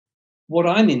What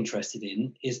I'm interested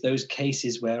in is those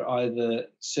cases where either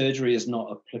surgery is not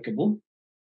applicable,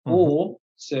 or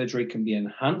surgery can be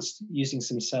enhanced using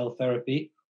some cell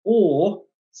therapy, or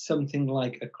something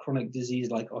like a chronic disease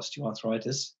like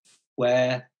osteoarthritis,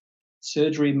 where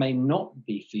surgery may not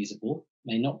be feasible,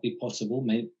 may not be possible,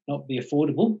 may not be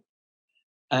affordable,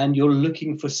 and you're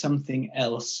looking for something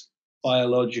else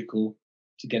biological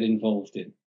to get involved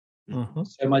in.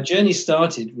 So my journey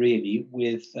started really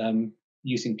with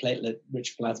using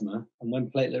platelet-rich plasma, and when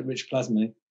platelet-rich plasma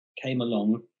came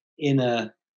along in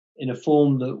a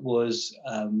form that was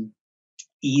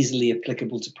easily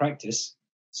applicable to practice,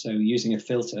 so using a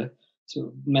filter, so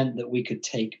it meant that we could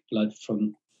take blood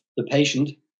from the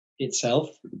patient itself,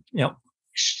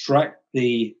 extract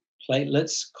the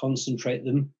platelets, concentrate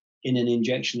them in an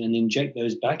injection, and inject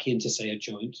those back into, say, a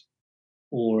joint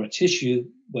or a tissue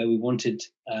where we wanted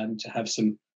to have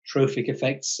some trophic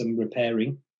effects, some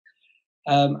repairing,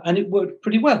 and it worked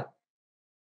pretty well.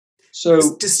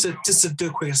 So just to do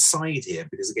a quick aside here,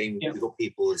 because again, we've got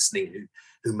people listening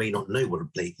who may not know what a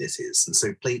platelet is. And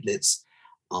so platelets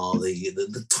are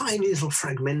the tiny little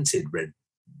fragmented red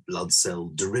blood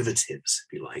cell derivatives,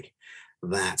 if you like,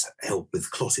 that help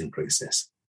with clotting process.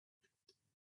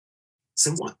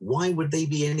 So why would they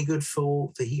be any good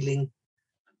for healing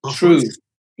arthritis? True.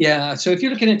 Yeah. So if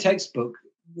you look in a textbook,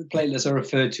 the platelets are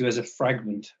referred to as a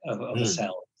fragment of a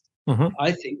cell.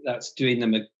 I think that's doing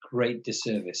them a great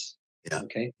disservice.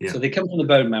 Okay. So they come from the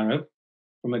bone marrow,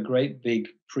 from a great big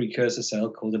precursor cell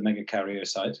called a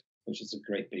megakaryocyte, which is a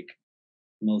great big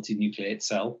multinucleate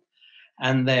cell,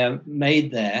 and they're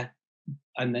made there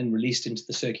and then released into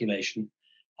the circulation.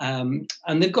 And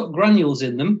they've got granules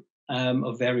in them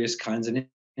of various kinds, and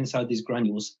inside these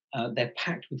granules, they're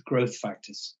packed with growth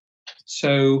factors.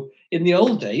 So in the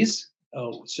old days,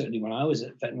 certainly when I was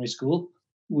at veterinary school,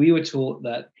 we were taught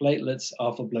that platelets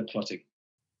are for blood clotting.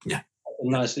 Yeah. A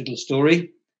nice little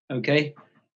story, okay?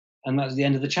 And that's the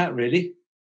end of the chat, really.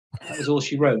 That was all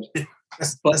she wrote.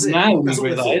 But now we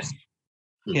realize,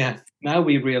 now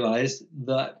we realize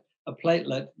that a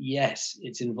platelet, yes,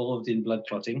 it's involved in blood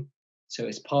clotting. So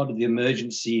it's part of the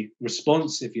emergency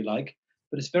response, if you like,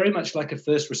 but it's very much like a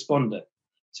first responder.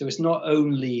 So it's not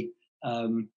only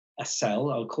a cell,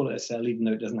 I'll call it a cell, even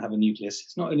though it doesn't have a nucleus.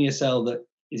 It's not only a cell that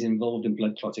is involved in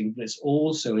blood clotting, but it's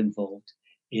also involved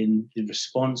in the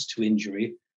response to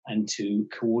injury and to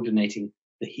coordinating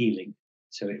the healing.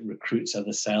 So it recruits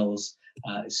other cells.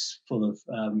 It's full of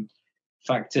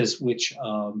factors which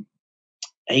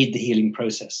aid the healing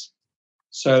process.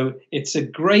 So it's a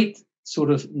great sort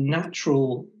of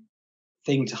natural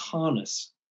thing to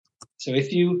harness. So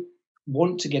if you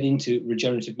want to get into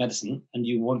regenerative medicine and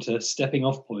you want a stepping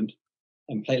off point,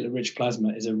 then platelet-rich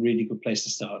plasma is a really good place to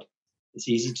start. It's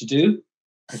easy to do.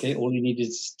 Okay, all you need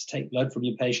is to take blood from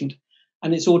your patient,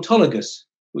 and it's autologous,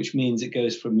 which means it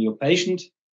goes from your patient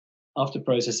after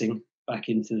processing back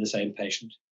into the same patient.